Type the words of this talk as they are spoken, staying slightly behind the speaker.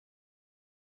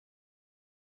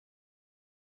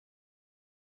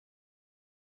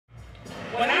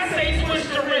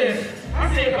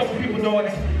see a couple people doing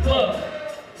it. Look,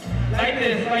 like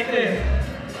this, like this.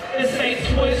 This ain't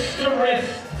twist the wrist,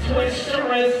 twist the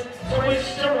wrist,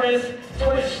 twist the wrist,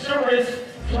 twist the wrist.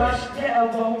 Drop your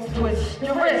elbow, twist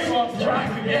your wrist.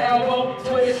 Drop your elbow,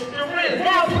 twist your wrist.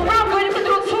 Now, if you're around good, you can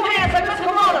do 2 hands like Miss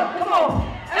Corona. Come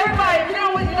on. Everybody, if you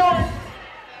know what you're doing.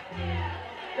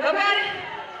 Y'all got it?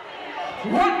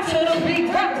 Rock to the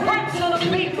beat, rock to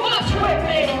the beat. Watch with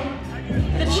me.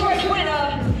 Detroit winner.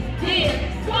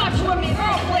 Yeah, watch with me.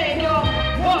 Earl playing, y'all.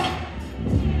 Walk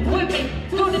with me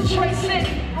through Detroit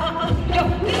City. Yo,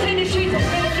 these city streets are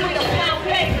filled with a pound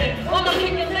pavement. All I'm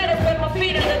kicking letter with my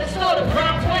feet under the store, the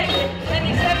brown pavement. And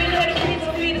these heavy letter beats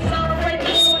will be the sound of breaking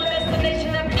through the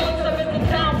destination. Every footstep is the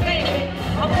down payment.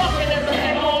 I'm walking as I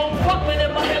head home, walking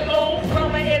in my head bones.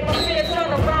 From my head, my fears turn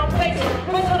around face.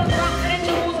 Run to the top, and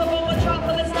Jerusalem,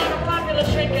 metropolis, not a popular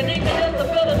shaking. Even as the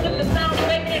builders in the sound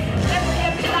making.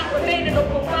 Every stop remaining a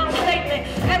profound statement.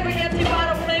 Every empty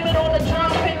bottle flaming on the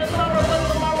drum. Paint the summer, but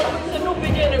tomorrow week's a new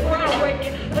beginning,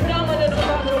 groundbreaking. Phenomenal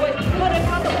around the way. Cutting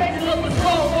out the faces of the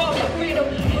soul, walk for freedom.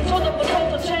 You told them the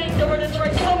soul to change during the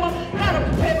Detroit summer. Gotta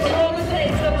prepare for all the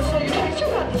days. Never so you think you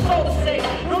got the soul to say.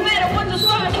 No matter what the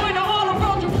starting point of all the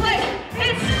roads you play.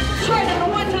 It's Detroit in the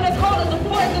winter, the cold of the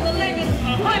boys and the Lakers.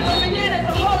 Right from the beginning,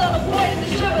 the whole of the boys and the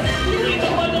shivers. You need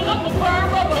to bundle up a burn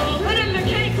rubber. But if you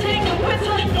can't take the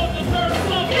winter, you don't deserve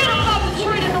summer. Get off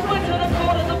Detroit in the winter, the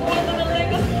cold of the boys and the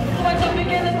Lakers. Right from the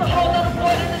beginning, the whole of the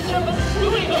boys and the shivers. You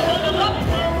need to bundle up a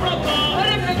burn rubber. But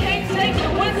if you can't take the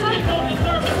winter, you don't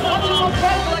deserve summer. Watch them on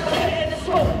breath like a hit in the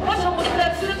smoke. Watch them with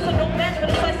steps, sips and no match for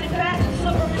the spicy patch.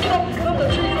 Slippery slope, from the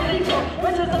trees and leaves on.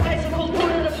 Winters of icicles,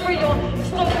 food in the free on.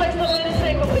 It's no place no way to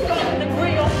say, but we got an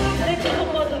agree on. Nature's a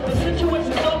mother, the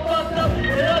situation's all fucked up.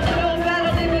 The uphill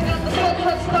battle, even got the sun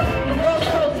touched up. The road's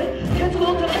frozen. Kids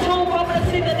glued to the tomb, hoping to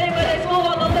see the name of their school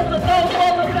on the list of those.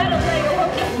 All the better they are.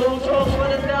 Little trolls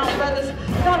sweaters down feathers.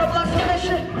 Down a block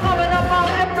submission, coming up Mount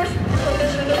Everest.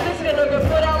 Submission of this gonna get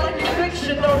put out like you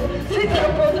fictional. See to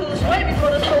the process is way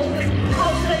before the solstice.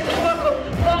 I'll stay the welcome,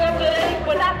 long after the ink,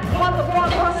 but I want the broad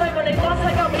cross-site when they lost,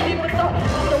 I got me deep in thought.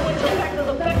 On the winter factors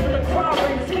affecting the crowd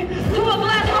rate. To a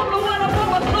blast off the winter from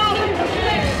a slow people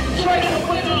stick. Detroit in the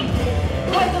winter,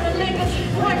 right to the niggas,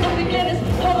 right from beginners.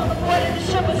 Hold on the boy in the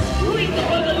shivers. You eat the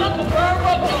bundle up a burn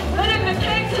rubber. And if you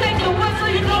can't take the winter,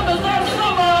 you don't deserve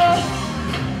summer.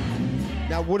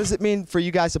 Now, what does it mean for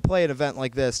you guys to play an event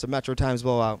like this, the Metro Times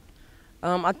Blowout?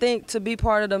 I think to be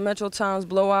part of the Metro Times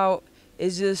Blowout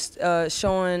is just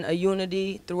showing a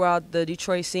unity throughout the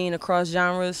Detroit scene across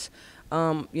genres.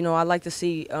 You know, I like to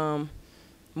see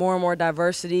more and more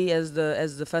diversity as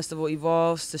the festival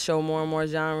evolves, to show more and more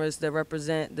genres that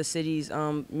represent the city's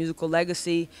musical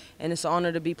legacy, and it's an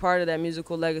honor to be part of that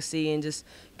musical legacy and just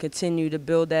continue to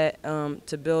build that,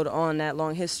 to build on that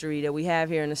long history that we have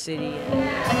here in the city.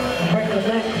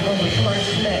 Recollect when we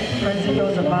first met. Friends of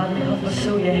yours about me, I'll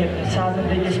pursue you. Hypnotizing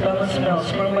till you smell and smell.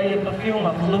 Sperm by your perfume,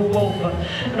 I flew over.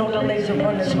 No delays and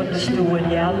runners with the steward.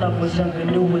 Yeah, our love was younger,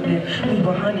 newer then. We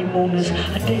were honeymooners.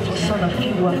 Our days were son of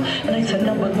fewer. Nights are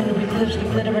numbered, lunar eclipse, the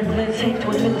glitter and glitz. Hate to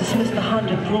admit, dismiss the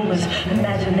 100 rumors.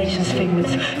 Imagination's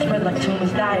figments spread like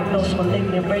tumors. Diagnosed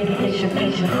malignant radiation,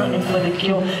 patient hunting for the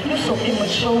cure. You're so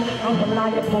immature,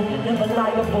 unreliable, never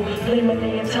liable. Blaming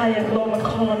the entire globe and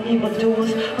calling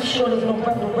evildoers. I'm sure there's no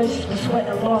reparations for sweat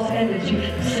and lost energy.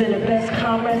 Considered best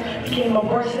comrades, became my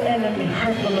worst enemy.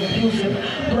 Hurtful, abusive,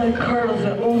 blood curdles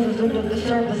and oozes under the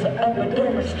surface of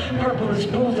epidermis. Purplish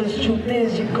bruises, truth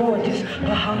is you're gorgeous,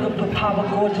 but hunger, but power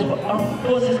gorgeous. But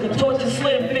forces can torture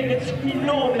slim figures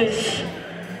enormous.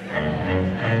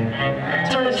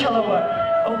 Turn the cello up,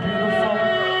 oh beautiful.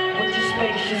 With your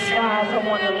spacious skies, I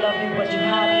wanna love you, but you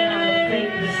hide behind a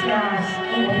fake disguise.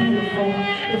 Oh beautiful,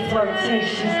 your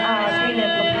flirtatious eyes,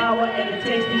 meaning for power and the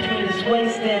taste between his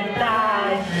waist and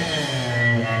thighs.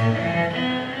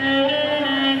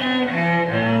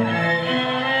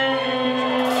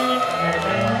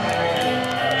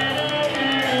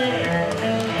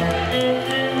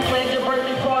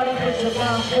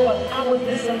 I was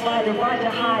disinvited, ride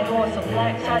your high horse, a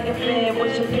black tiger fan,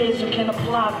 with your peers you can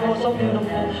apply for. So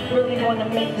beautiful, really wanna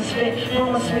make this fit.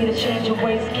 Promise me to change your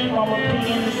ways, keep on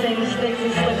repeating the same mistakes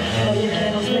and slip. Know your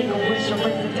candles make a wish,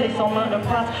 erase the taste on mountain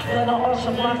pots. Let on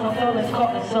ocean blocks, no felons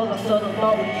caught themselves on southern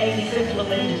law with 86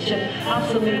 relationship.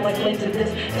 Obsolete like late to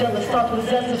this, jealous, thought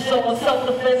possessive, so on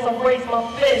self-defense, I raise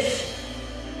my fist.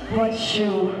 But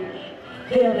you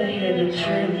Fail to hear the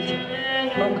truth.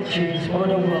 Broken trees, on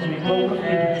the walls, we roll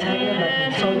graffiti. Tired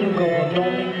like we told you, go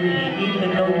alone and greedy. Even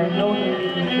though you know you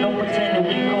need me, no pretending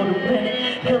we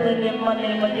codependent. Killing in my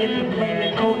name, but if you blame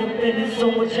it, codependent.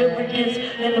 So much arrogance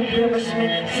and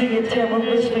embarrassment. See a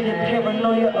terrorist for your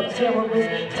paranoia of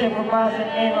terrorists. Terrorize and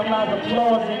analyze the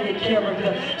flaws in your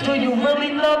character. Do you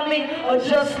really love me or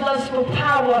just lust for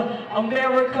power,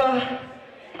 America?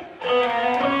 Give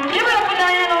it up for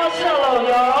Diana on cello,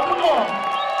 y'all. Come on.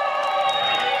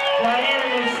 Diana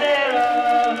and Sarah.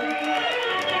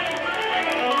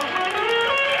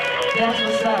 That's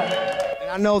what's up. And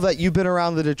I know that you've been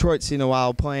around the Detroit scene a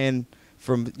while, playing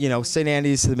from, you know, St.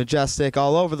 Andy's to the Majestic,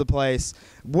 all over the place.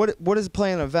 What is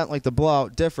playing an event like the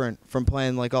Blowout different from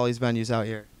playing like all these venues out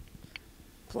here?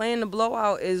 Playing the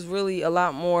Blowout is really a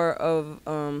lot more of,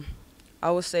 I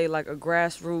would say, like a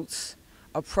grassroots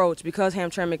approach, because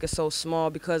Hamtramck is so small,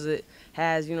 because it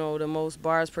has, you know, the most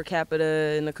bars per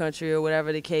capita in the country or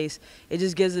whatever the case. It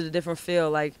just gives it a different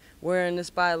feel. Like, we're in this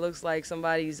spot, it looks like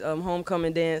somebody's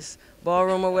homecoming dance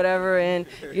ballroom or whatever, and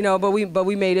you know, but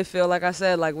we made it feel, like I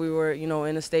said, like we were, you know,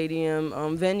 in a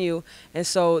stadium venue. And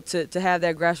so to have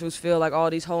that grassroots feel, like all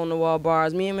these hole in the wall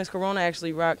bars. Me and Miss Corona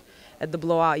actually rocked at the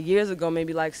Blowout years ago,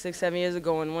 maybe like 6-7 years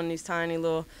ago, in one of these tiny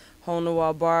little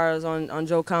hole-in-the-wall bars on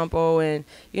Joe Campo. And,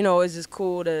 you know, it's just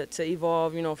cool to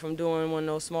evolve, you know, from doing one of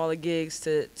those smaller gigs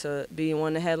to being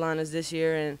one of the headliners this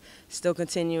year, and still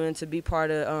continuing to be part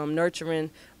of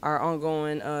nurturing our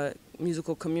ongoing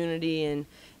musical community, and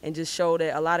just show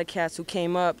that a lot of cats who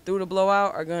came up through the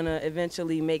Blowout are going to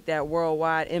eventually make that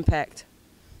worldwide impact.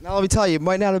 Now let me tell you, it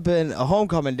might not have been a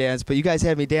homecoming dance, but you guys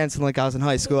had me dancing like I was in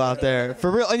high school out there.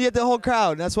 For real, and you had the whole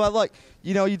crowd, and that's what I like.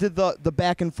 You know, you did the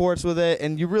back and forths with it,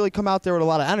 and you really come out there with a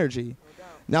lot of energy.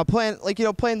 Now playing, like, you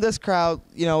know, playing this crowd,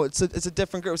 you know, it's a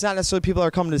different group. It's not necessarily people that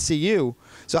are coming to see you.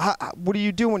 So what do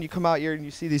you do when you come out here and you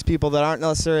see these people that aren't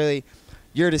necessarily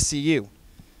here to see you?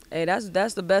 Hey,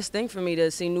 that's the best thing for me,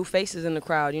 to see new faces in the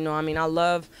crowd. You know, I mean, I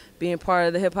love being part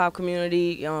of the hip-hop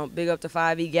community. Big up to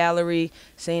 5E Gallery,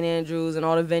 St. Andrews, and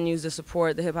all the venues that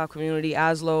support the hip-hop community,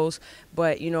 Oslo's.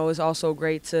 But, you know, it's also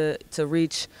great to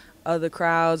reach other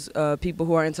crowds, people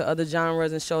who are into other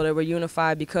genres, and show that we're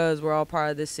unified because we're all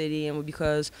part of this city, and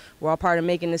because we're all part of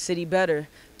making the city better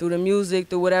through the music,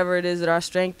 through whatever it is that our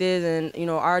strength is. And, you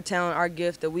know, our talent, our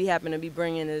gift that we happen to be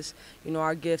bringing is, you know,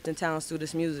 our gift and talents through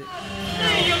this music.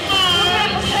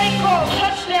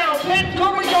 Touchdown, Ben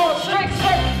Gurion, straight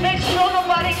set, make sure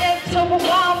nobody enter a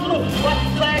wild blue.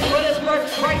 White flag, Williamsburg,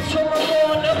 right to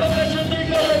Ramon, never mention the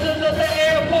villages at the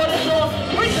airport is on.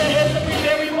 Reach ahead to be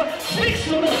very much, speaks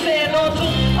to the sand on to.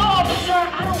 Officer,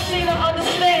 I don't seem to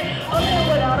understand. A man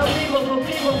without a people, for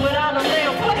people without a man.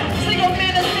 What? See a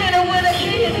man is standing with a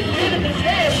key in his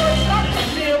hand. First up,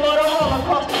 see him on the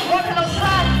Holocaust, walking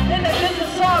outside, and the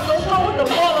business song goes over the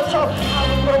Molotov. I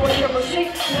would go with your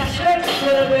receipt, that's straight to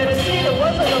the scene. It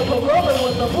wasn't a pogrom, it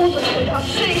was the boozers with our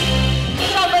seat.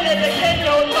 Shoving in the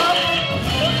kendo love,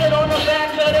 looking on the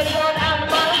back of the turn out of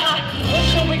my high.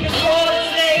 Wishing we could call his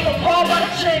name, a ball by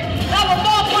the chain. Now a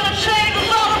ball for the chain, the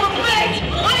ball of a face.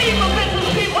 Uneven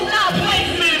business people, not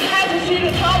places. As you see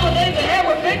the combination, the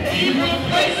Arabic, the Hebrew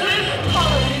faces.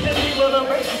 Policies and people are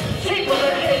racist, people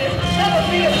are haters. Never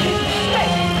be a piece of steak.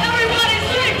 Everybody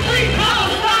scream, free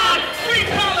Palestine! Free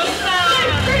Palestine!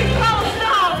 Free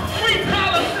Palestine! Free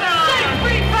Palestine! Say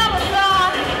free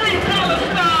Palestine! Free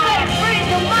Palestine! Say free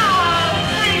your mind!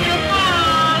 Free your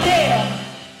mind! Yeah!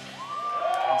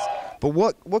 But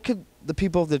what could the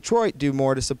people of Detroit do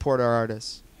more to support our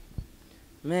artists?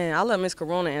 Man, I'll let Miss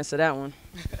Corona answer that one.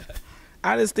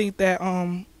 I just think that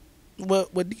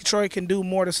what Detroit can do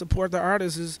more to support the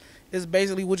artists is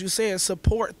basically what you said,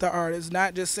 support the artists,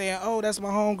 not just saying, oh, that's my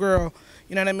homegirl.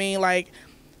 You know what I mean? Like,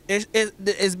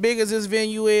 as big as this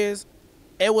venue is,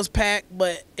 it was packed,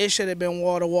 but it should have been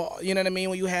wall to wall. You know what I mean?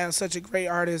 When you have such a great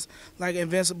artist like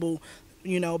Invincible,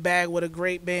 you know, back with a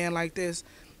great band like this,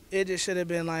 it just should have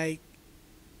been like,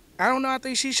 I don't know, I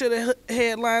think she should have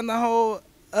headlined the whole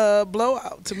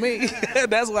Blowout, to me.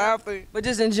 That's what I think. But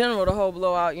just in general, the whole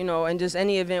Blowout, you know, and just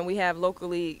any event we have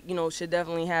locally, you know, should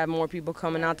definitely have more people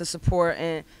coming out to support.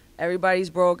 And everybody's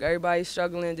broke, everybody's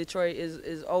struggling. Detroit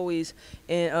is always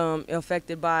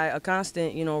affected by a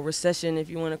constant, you know, recession, if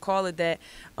you want to call it that.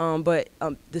 But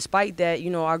despite that, you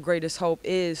know, our greatest hope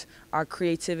is our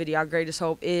creativity. Our greatest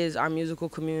hope is our musical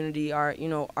community, our, you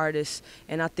know, artists.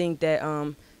 And I think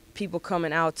that people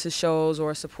coming out to shows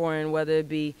or supporting, whether it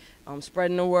be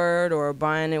spreading the word or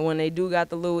buying it when they do got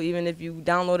the loot, even if you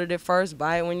downloaded it first,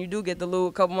 buy it when you do get the loot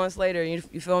a couple months later, you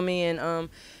feel me? And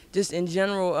just in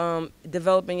general,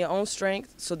 developing your own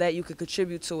strength so that you could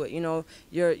contribute to it. You know,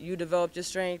 you developed your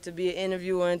strength to be an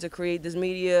interviewer and to create this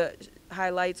media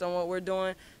highlights on what we're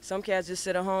doing. Some cats just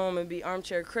sit at home and be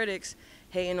armchair critics,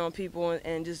 hating on people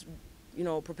and just, you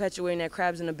know, perpetuating that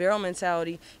crabs in the barrel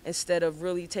mentality instead of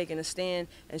really taking a stand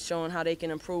and showing how they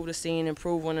can improve the scene,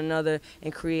 improve one another,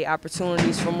 and create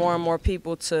opportunities for more and more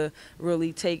people to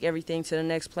really take everything to the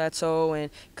next plateau and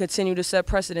continue to set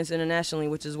precedents internationally,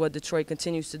 which is what Detroit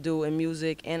continues to do in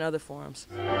music and other forums.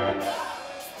 Get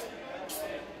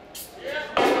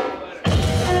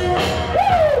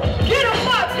 'em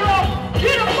up, y'all!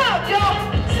 Get 'em up, y'all!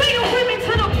 Sing it with me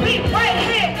to the beat right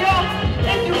here, y'all!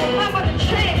 If you remember the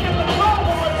chant, give it all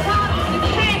one more time if you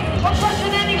can.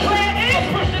 Oppression anywhere is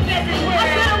oppression everywhere. I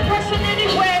said oppression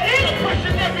anywhere is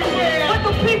oppression everywhere. But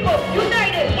the people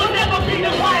united will never be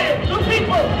divided. The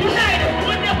people united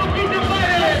will never be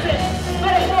divided. Listen,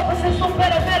 metamorphosis, no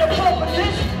better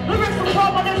metamorphosis. Lyrics of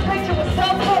prominence, picture with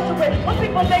self-portrait. When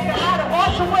people make it out of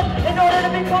Auschwitz in order to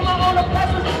become our own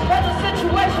oppressors, that's a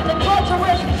situation, the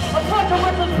torturous. A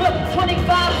torturous is built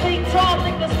 25 feet tall,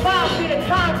 thickness 5 feet of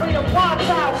concrete, a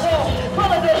apartheid wall,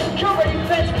 full of their security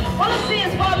fence. All I see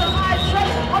is father eyes shut,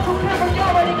 a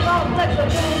superiority complex of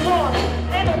new laws.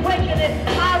 And awakening,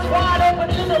 eyes wide open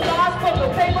to the lies from the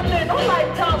paper thin. No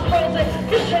lifetime's frozen,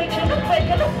 you're changing the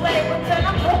fake and the flavor. Then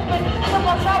I'm hoping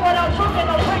someone's out without drinking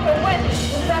or breaking wind.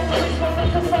 The factories moving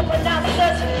to something not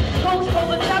such. Schools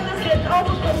full of chapters getting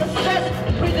over from the stress.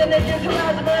 Breathing in your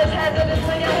plasma is hazardous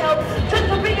to your health. Just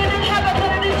to be an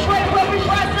inhabitant of Detroit where we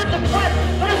rise to the quest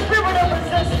for the spirit of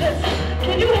resistance.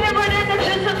 Can you hear it in the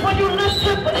distance when you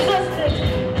listen persistence?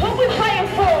 What we praying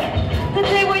for? The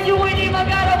day when you ain't even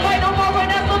gotta fight no more, and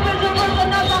that's the vision was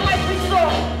another height we saw.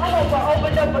 I hope I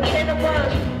opened up a can of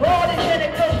worms. All these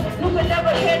anecdotes, you can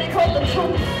never candy coat the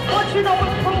truth. Once you know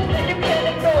it's proof, then you can't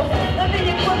ignore. Let me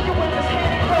equip you with this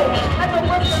handy code. At the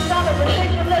worst, it's not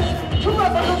ridiculous. Two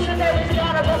revolutionaries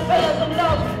got up as pillars of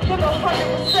love. Give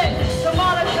 100%.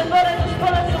 Demolish the buildings,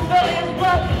 spilling civilians'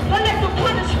 blood. Elective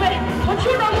punishment, but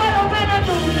you know what I'm gonna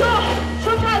do.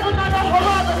 Surprising on the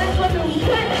horizon, it's a new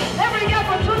thing. Every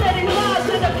opportunity lies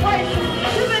in the crisis.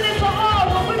 Giving it to all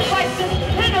when we fight this.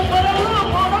 In it for the long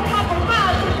haul, no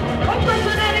compromises.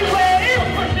 Oppression anywhere is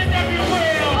oppression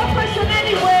everywhere. Oppression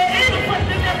anywhere is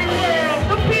oppression everywhere.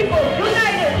 The people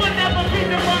united will never be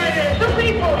divided. The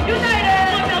people united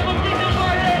will never be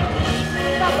divided.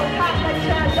 Stop a cop like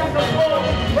Chad Jacob.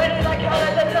 Ready like hell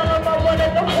at the time I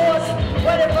wanted the force.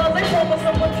 Whatever they told us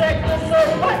to protect the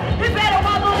soul. But it better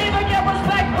well don't even get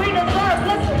respect we deserve.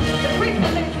 Listen, the free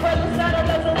police represent us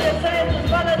as they're saying this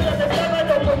violence and the seven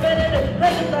don't prevent it.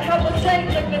 Legends to help us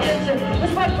change the condition.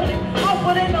 Respectfully, I'll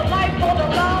put in the life on the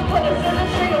line, put us in the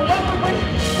street of weaponry.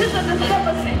 This is a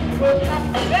discrepancy. We'll cop,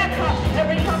 back cop.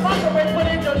 Every time I can put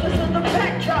in this is the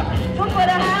backdrop. So for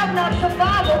the have-not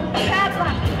survival,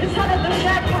 padlock. It's under the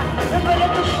jackpot, living in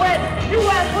the sweat. You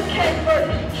ask what came first.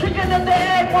 Chicken and the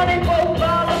egg, one ain't both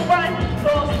violent, right?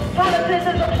 Lost, politics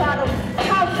is a battle.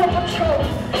 House of patrol,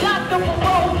 doctor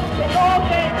parole. They all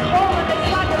get home and they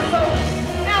suck us so.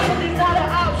 Apathy's not an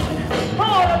option. For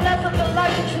all the lessons of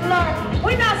life that you learn.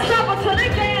 We not stopping till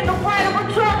they gain the right of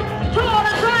return. To all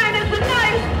the dying is the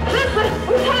knife. Listen,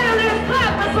 we tired of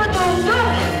clap, it's a new day.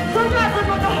 Surprising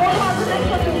on the horizon,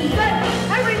 it's a new day.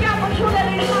 Every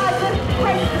opportunity lies in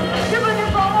crisis. Giving it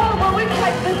for all when we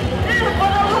fight this. In it for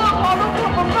the long haul, no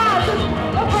compromises.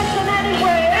 Oppression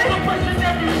anywhere is oppression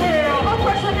everywhere.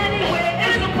 Oppression anywhere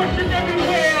is oppression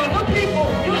everywhere. The people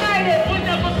united will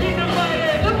never be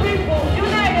divided. The people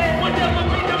united will never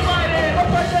be divided.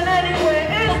 Oppression anywhere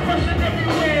is oppression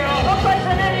everywhere.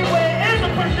 Oppression anywhere is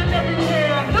oppression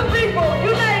everywhere. The people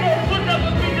united will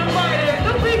never be divided.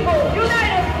 The people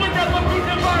united will never be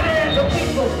divided. The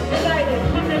people united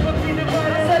will never be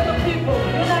divided. I said the people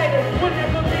united will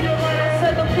never be divided. I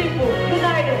said the people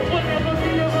united will never be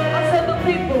divided. I said the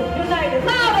people united.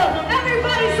 Louder!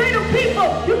 Everybody say the people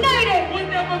united will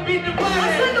never be divided.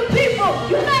 I said the people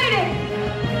united.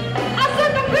 I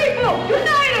said the people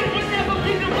united will never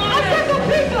be divided. I said the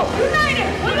people united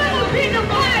will never be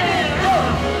divided.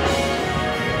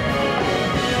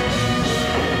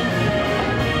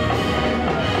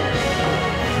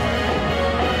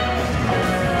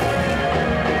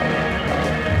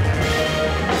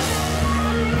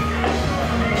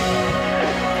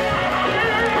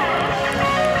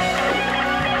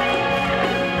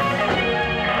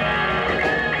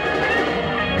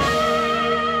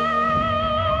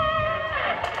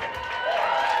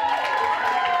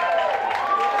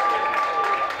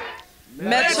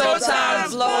 Metro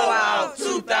Times Blowout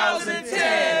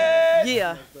 2010.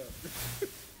 Yeah.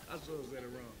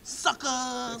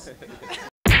 Suckers.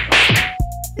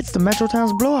 It's the Metro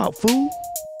Times Blowout, fool.